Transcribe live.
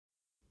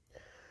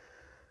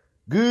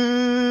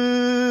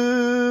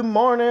Good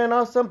morning,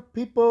 awesome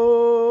people.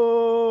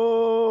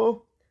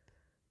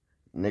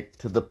 Nick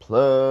to the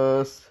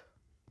plus.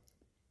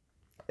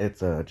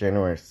 It's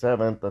January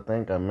 7th. I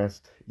think I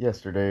missed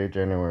yesterday,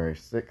 January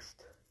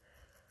 6th.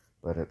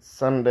 But it's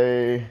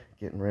Sunday,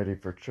 getting ready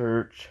for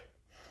church.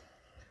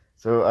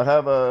 So I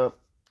have a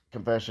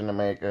confession to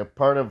make. A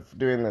part of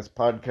doing this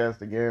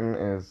podcast again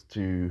is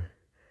to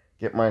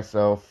get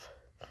myself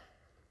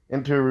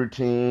into a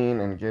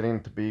routine and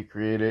getting to be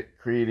creating,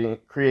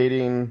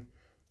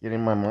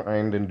 getting my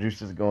mind and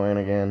juices going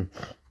again,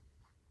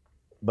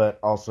 but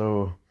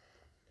also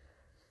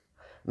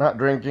not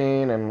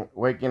drinking and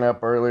waking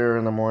up earlier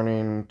in the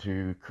morning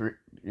to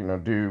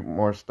do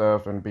more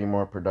stuff and be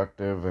more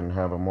productive and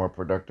have a more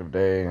productive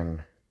day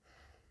and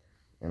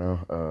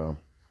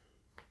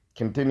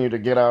continue to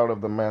get out of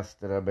the mess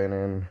that I've been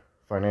in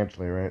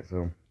financially, right?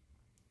 So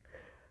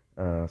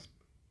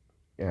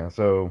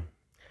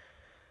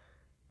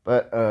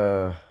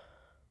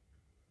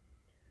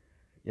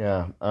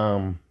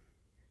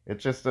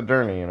it's just a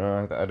journey,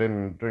 I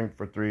didn't drink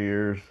for 3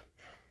 years,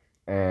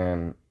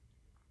 and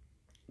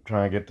I'm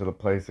trying to get to the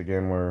place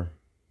again where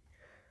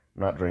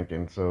I'm not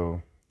drinking.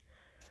 So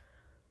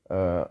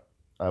I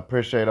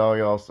appreciate all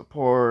y'all's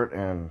support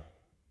and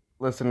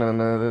listening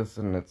to this,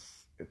 and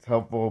it's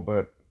helpful,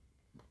 but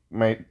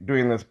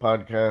doing this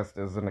podcast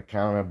is an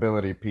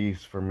accountability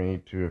piece for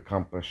me to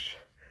accomplish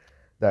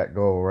that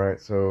goal, right?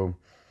 So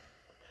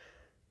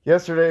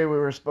yesterday we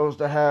were supposed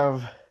to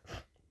have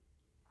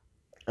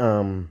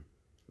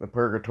the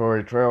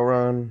Purgatory Trail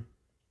Run,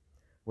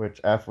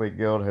 which Athlete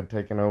Guild had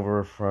taken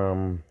over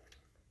from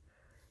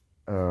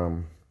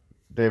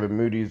David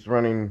Moody's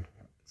running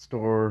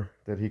store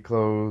that he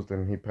closed,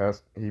 and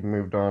he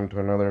moved on to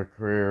another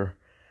career,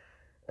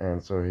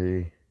 and so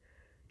he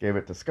gave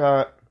it to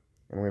Scott,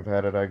 and we've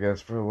had it, I guess,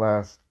 for the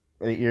last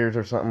 8 years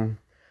or something.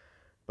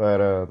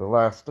 But the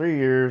last 3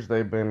 years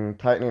they've been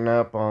tightening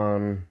up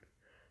on,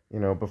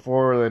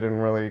 before they didn't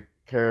really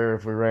care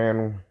if we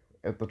ran,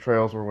 if the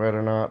trails were wet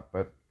or not,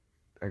 but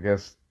I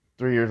guess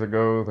 3 years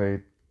ago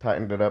they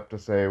tightened it up to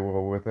say,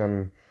 well,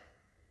 within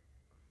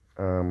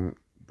the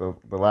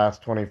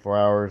last 24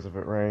 hours if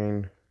it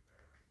rained.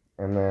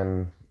 And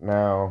then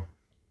now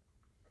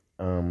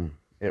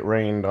it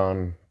rained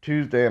on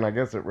Tuesday, and I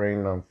guess it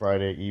rained on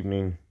Friday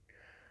evening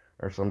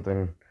or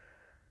something.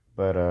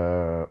 But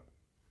I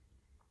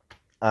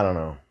don't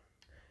know.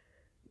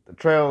 The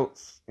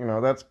trails,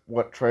 that's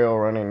what trail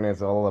running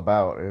is all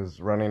about, is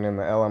running in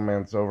the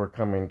elements,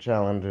 overcoming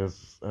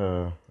challenges,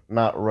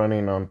 not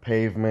running on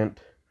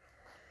pavement.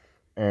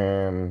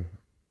 And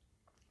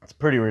it's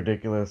pretty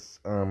ridiculous.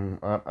 I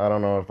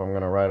don't know if I'm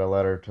going to write a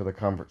letter to the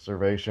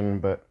conservation,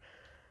 but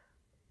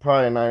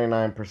probably a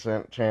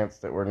 99% chance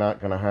that we're not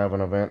going to have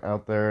an event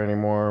out there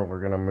anymore. We're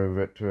going to move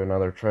it to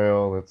another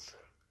trail that's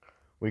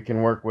we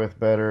can work with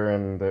better,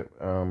 and that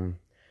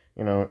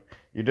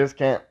you just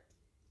can't,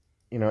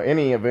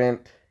 any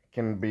event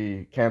can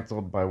be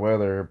canceled by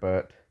weather,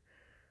 but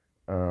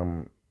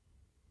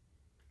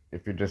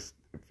if you just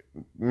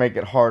make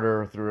it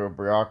harder through a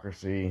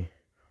bureaucracy,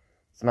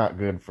 it's not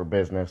good for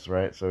business,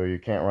 right? So you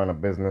can't run a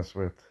business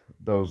with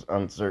those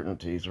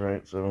uncertainties,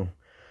 right? So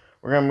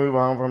we're going to move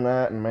on from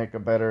that and make a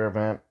better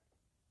event,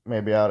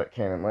 maybe out at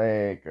Cannon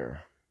Lake or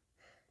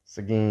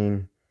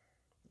Seguin,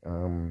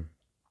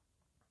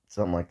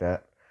 something like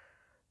that.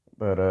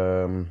 But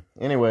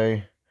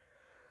anyway,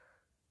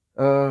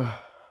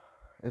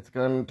 it's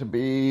going to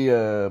be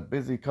a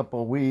busy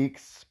couple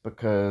weeks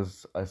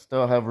because I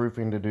still have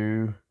roofing to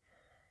do.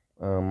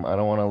 I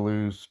don't want to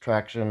lose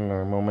traction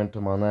or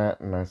momentum on that,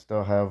 and I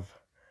still have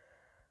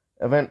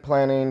event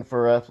planning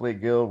for Athlete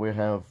Guild. We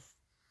have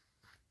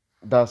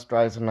Das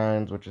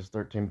Dreisenines, which is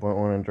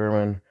 13.1 in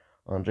German,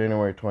 on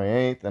January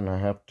 28th, and I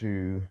have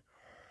to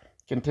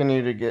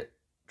continue to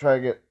try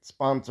to get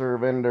sponsor,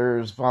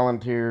 vendors,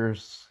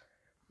 volunteers,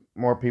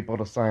 more people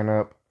to sign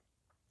up.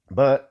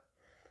 But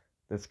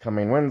this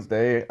coming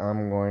Wednesday,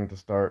 I'm going to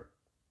start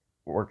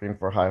working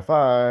for High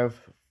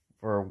Five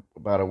for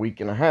about a week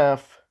and a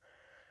half,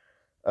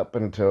 up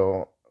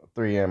until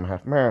 3 a.m.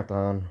 half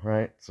marathon,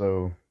 right?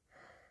 So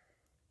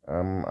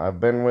I've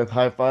been with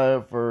High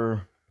Five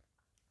for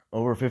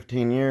over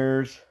 15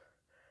 years,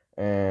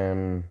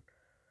 and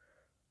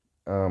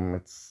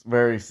it's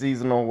very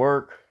seasonal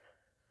work,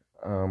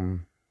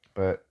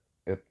 but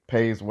it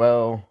pays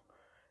well,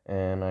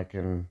 and I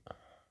can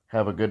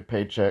have a good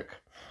paycheck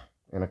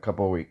in a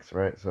couple of weeks,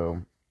 right?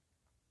 So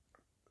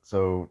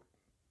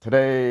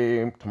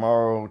today,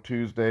 tomorrow,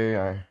 Tuesday,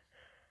 I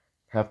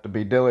have to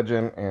be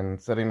diligent in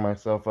setting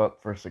myself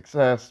up for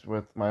success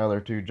with my other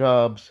 2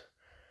 jobs,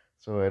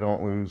 so I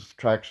don't lose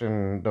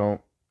traction,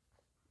 don't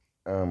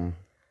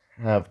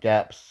have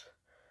gaps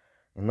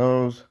in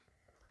those,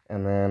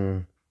 and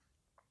then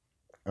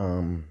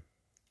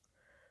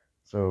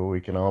so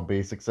we can all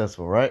be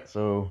successful, right?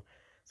 So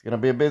it's gonna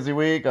be a busy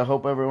week. I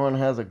hope everyone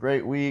has a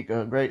great week,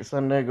 a great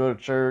Sunday, go to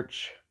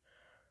church,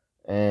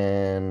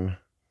 and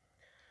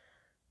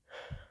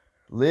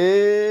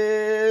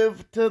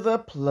live to the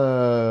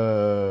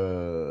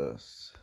plus.